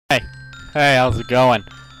Hey, how's it going?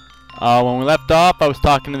 When we left off, I was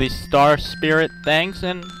talking to these star spirit things,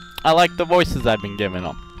 and I like the voices I've been giving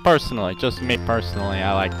them. Personally, just me personally,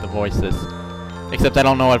 I like the voices. Except I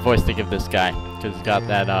don't know what voice to give this guy, because he's got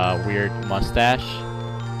that weird mustache.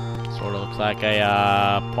 Sort of looks like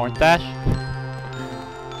a porn stash.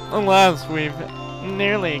 Unless we've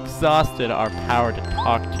nearly exhausted our power to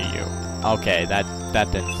talk to you. Okay, that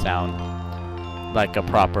didn't sound like a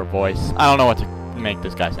proper voice. I don't know what to make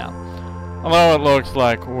this guy sound. Although it looks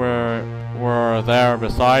like we're there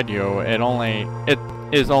beside you, it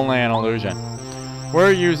is only an illusion.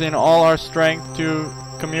 We're using all our strength to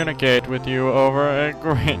communicate with you over a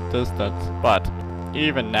great distance, but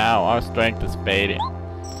even now our strength is fading.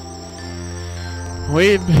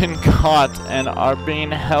 We've been caught and are being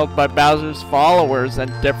held by Bowser's followers in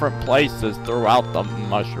different places throughout the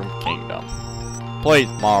Mushroom Kingdom. Please,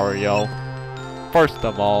 Mario. First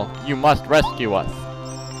of all, you must rescue us.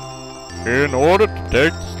 In order to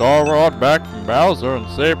take the Star Rod back from Bowser and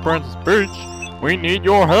save Princess Peach, we need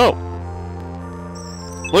your help.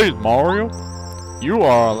 Please, Mario. You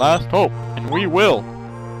are our last hope, and we will.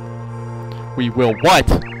 We will what?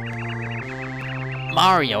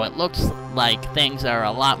 Mario, it looks like things are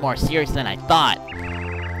a lot more serious than I thought.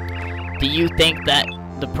 Do you think that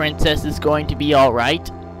the princess is going to be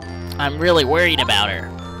alright? I'm really worried about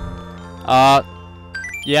her.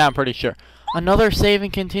 Yeah, I'm pretty sure. Another save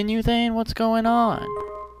and continue thing? What's going on?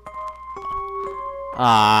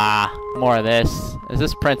 More of this. Is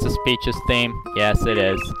this Princess Peach's theme? Yes, it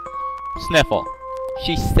is. Sniffle.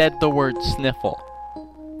 She said the word sniffle.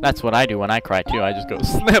 That's what I do when I cry too. I just go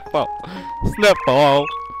sniffle, sniffle.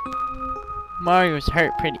 Mario's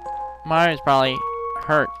probably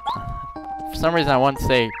hurt. For some reason I want to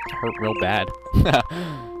say hurt real bad.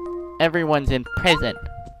 Everyone's in prison.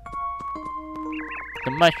 The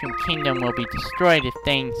Mushroom Kingdom will be destroyed if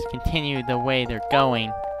things continue the way they're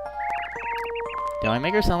going. Do I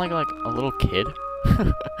make her sound like a little kid?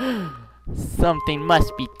 Something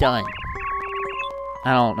must be done.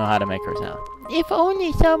 I don't know how to make her sound. If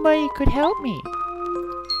only somebody could help me.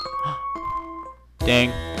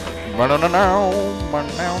 Ding.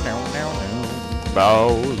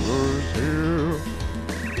 Bowser's here.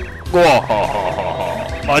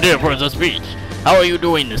 My dear Princess Peach, how are you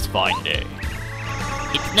doing this fine day?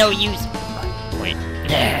 It's no use. Wait.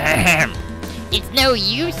 It's no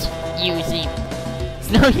use using. It's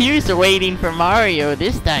no use waiting for Mario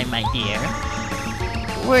this time, my dear.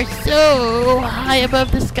 We're so high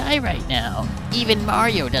above the sky right now. Even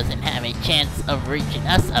Mario doesn't have a chance of reaching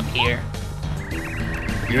us up here.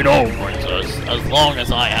 You know, Princess, as long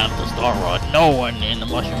as I have the Star Rod, no one in the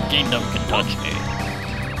Mushroom Kingdom can touch me.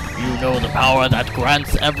 You know the power that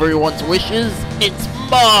grants everyone's wishes? It's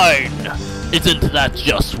mine! Isn't that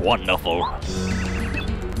just wonderful?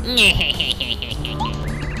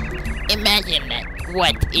 Imagine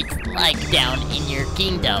what it's like down in your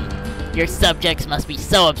kingdom. Your subjects must be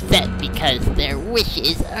so upset because their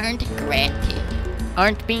wishes aren't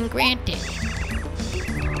being granted.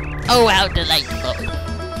 Oh, how delightful.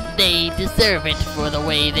 They deserve it for the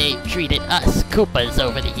way they treated us Koopas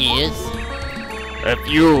over the years. If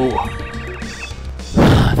you...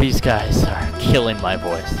 These guys are killing my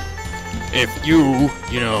voice. If you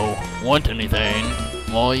want anything,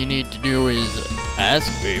 all you need to do is ask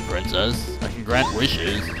me, Princess. I can grant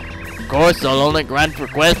wishes. Of course, I'll only grant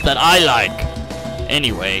requests that I like.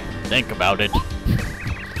 Anyway, think about it.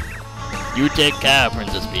 You take care,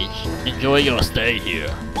 Princess Peach. Enjoy your stay here.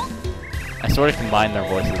 I sort of combined their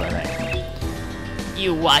voices, I think.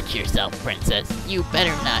 You watch yourself, Princess. You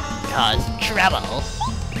better not cause trouble.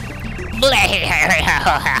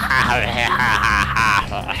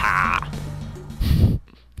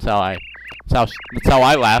 That's how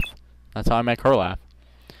I laugh. That's how I make her laugh.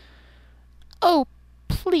 Oh,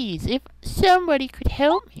 please, if somebody could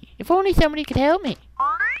help me. If only somebody could help me.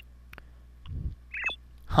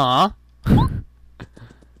 Huh? Is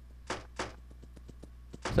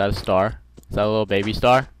that a star? Is that a little baby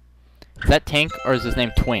star? Is that Tink, or is his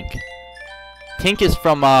name Twink? Tink is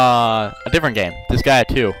from a different game. This guy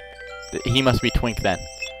too. He must be Twink then.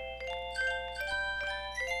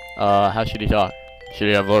 How should he talk? Should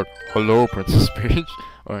he have like, hello, Princess Peach?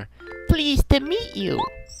 Or, pleased to meet you.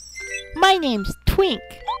 My name's Twink.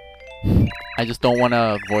 I just don't want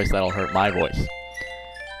a voice that'll hurt my voice.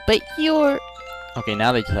 But you're... Okay,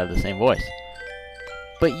 now they just have the same voice.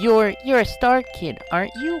 But you're a star kid,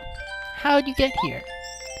 aren't you? How'd you get here?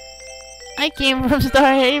 I came from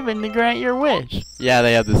Star Haven to grant your wish. Yeah,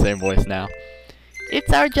 they have the same voice now.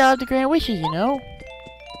 It's our job to grant wishes, you know.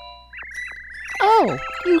 Oh,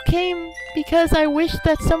 you came because I wished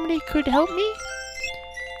that somebody could help me?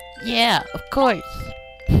 Yeah, of course.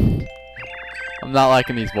 I'm not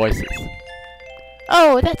liking these voices.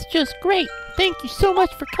 Oh, that's just great. Thank you so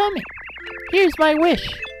much for coming. Here's my wish.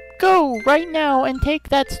 Go right now and take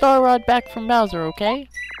that star rod back from Bowser, okay?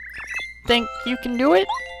 Think you can do it?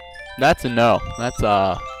 That's a no. That's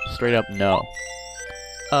a straight up no.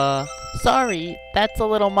 Sorry. That's a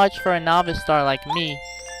little much for a novice star like me.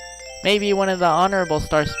 Maybe one of the honorable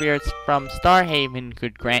star spirits from Starhaven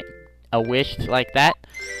could grant a wish like that.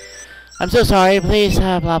 I'm so sorry. Please,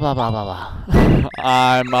 blah, blah, blah, blah, blah.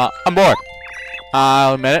 I'm bored.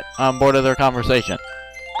 I'll admit it. I'm bored of their conversation.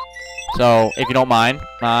 So, if you don't mind,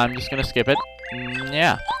 I'm just gonna skip it.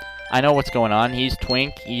 Yeah. I know what's going on. He's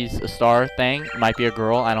Twink. He's a star thing. Might be a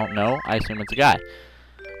girl. I don't know. I assume it's a guy.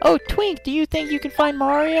 Oh, Twink, do you think you can find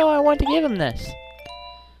Mario? I want to give him this.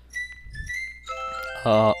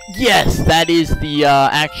 Yes, that is the,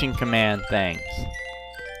 action command things.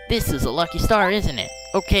 This is a lucky star, isn't it?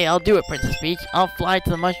 Okay, I'll do it, Princess Peach. I'll fly to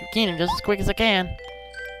the Mushroom Kingdom just as quick as I can.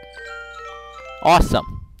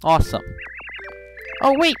 Awesome. Awesome.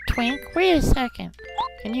 Oh, wait, Twink, wait a second.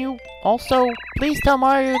 Can you also please tell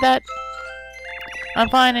Mario that I'm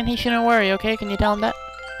fine and he shouldn't worry, okay? Can you tell him that?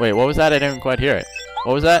 Wait, what was that? I didn't quite hear it.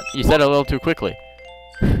 What was that? You said it a little too quickly.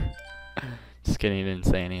 Just kidding, you didn't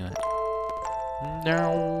say any of that.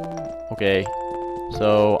 No. Okay.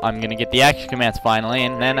 So, I'm gonna get the action commands finally,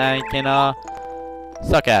 and then I can,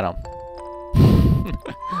 suck at them.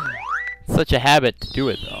 Such a habit to do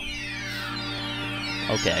it, though.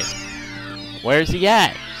 Okay. Where's he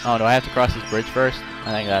at? Oh, do I have to cross this bridge first?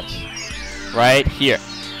 I think that's right here.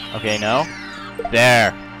 Okay, no.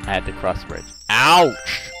 There. I had to cross the bridge.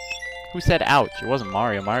 Ouch! Who said ouch? It wasn't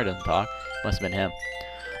Mario. Mario doesn't talk. Must have been him.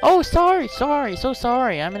 Oh, sorry, so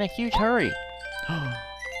sorry. I'm in a huge hurry.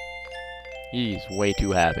 He's way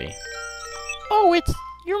too happy. Oh,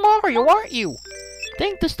 you're Mario, aren't you?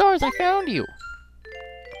 Thank the stars I found you.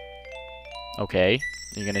 Okay.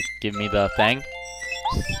 You're gonna give me the thing?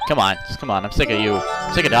 Come on. Just come on. I'm sick of you.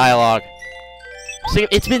 I'm sick of dialogue.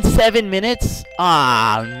 It's been 7 minutes?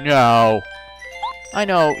 Ah, no. I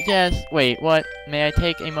know, yes. Wait, what? May I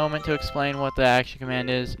take a moment to explain what the action command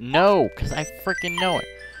is? No, because I freaking know it.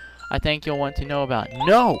 I think you'll want to know about it.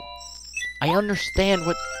 No! I understand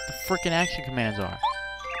what the freaking action commands are.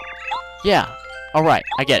 Yeah. Alright,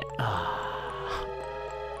 I get it.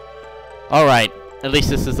 Alright, at least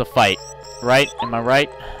this is a fight. Right? Am I right?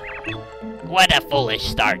 What a foolish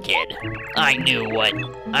star kid. I knew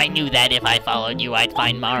that if I followed you, I'd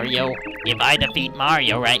find Mario. If I defeat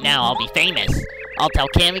Mario right now, I'll be famous. I'll tell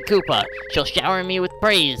Kammy Koopa. She'll shower me with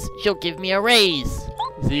praise. She'll give me a raise.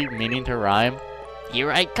 Is he meaning to rhyme?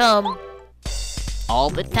 Here I come. All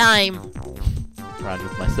the time. Rhymed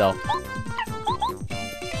with myself.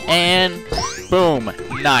 And boom.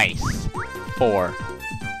 Nice. 4.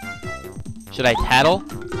 Should I tattle?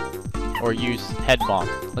 Or use head bonk?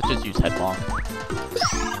 Let's just use head bonk.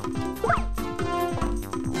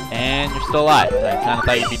 And you're still alive. I kinda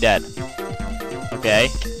thought you'd be dead. Okay.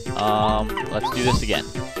 Let's do this again.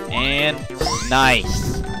 And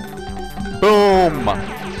nice. Boom.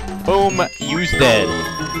 Boom. Use dead.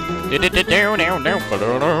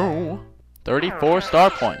 34 star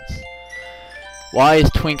points. Why is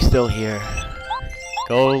Twink still here?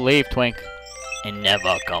 Go leave, Twink. And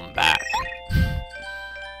never come back.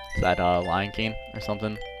 Is that Lion King or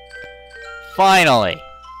something? Finally!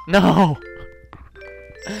 No!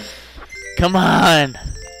 Come on!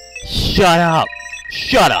 Shut up!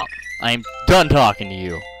 Shut up! I'm done talking to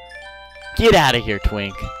you. Get out of here,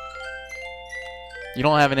 Twink. You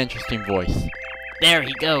don't have an interesting voice. There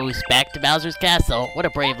he goes, back to Bowser's Castle. What a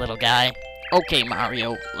brave little guy. Okay,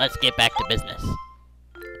 Mario, let's get back to business.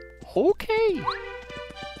 Okay.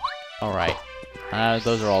 Alright.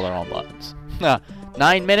 Those are all their own buttons.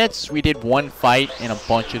 9 minutes, we did one fight and a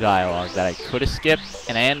bunch of dialogue that I could have skipped,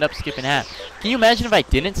 and I ended up skipping half. Can you imagine if I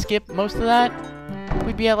didn't skip most of that?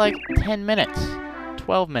 We'd be at like 10 minutes.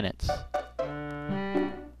 12 minutes.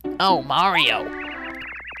 Oh, Mario.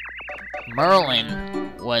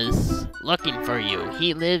 Merlin was looking for you.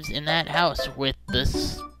 He lives in that house with the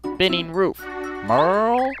spinning roof.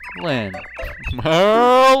 Merlin.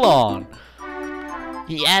 Merlon.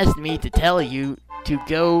 He asked me to tell you to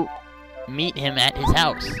go meet him at his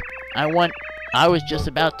house. I was just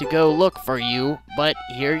about to go look for you, but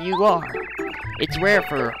here you are. It's rare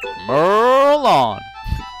for Merlon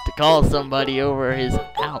to call somebody over his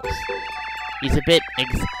house. He's a bit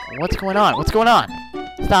what's going on? What's going on?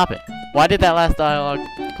 Stop it. Why did that last dialogue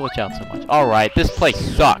glitch out so much? Alright, this place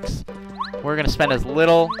sucks. We're gonna spend as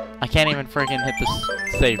little... I can't even freaking hit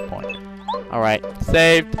this save point. Alright,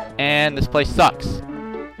 saved, and this place sucks.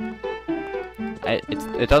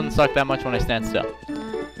 It doesn't suck that much when I stand still.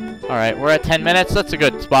 Alright, we're at 10 minutes. That's a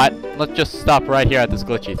good spot. Let's just stop right here at this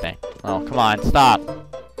glitchy thing. Oh, come on, stop.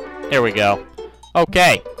 Here we go.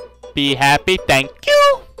 Okay. Be happy, thank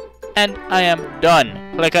you. And I am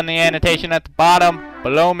done. Click on the annotation at the bottom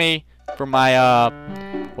below me for my,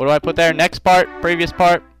 what do I put there? Next part, previous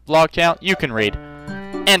part, vlog channel. You can read.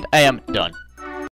 And I am done.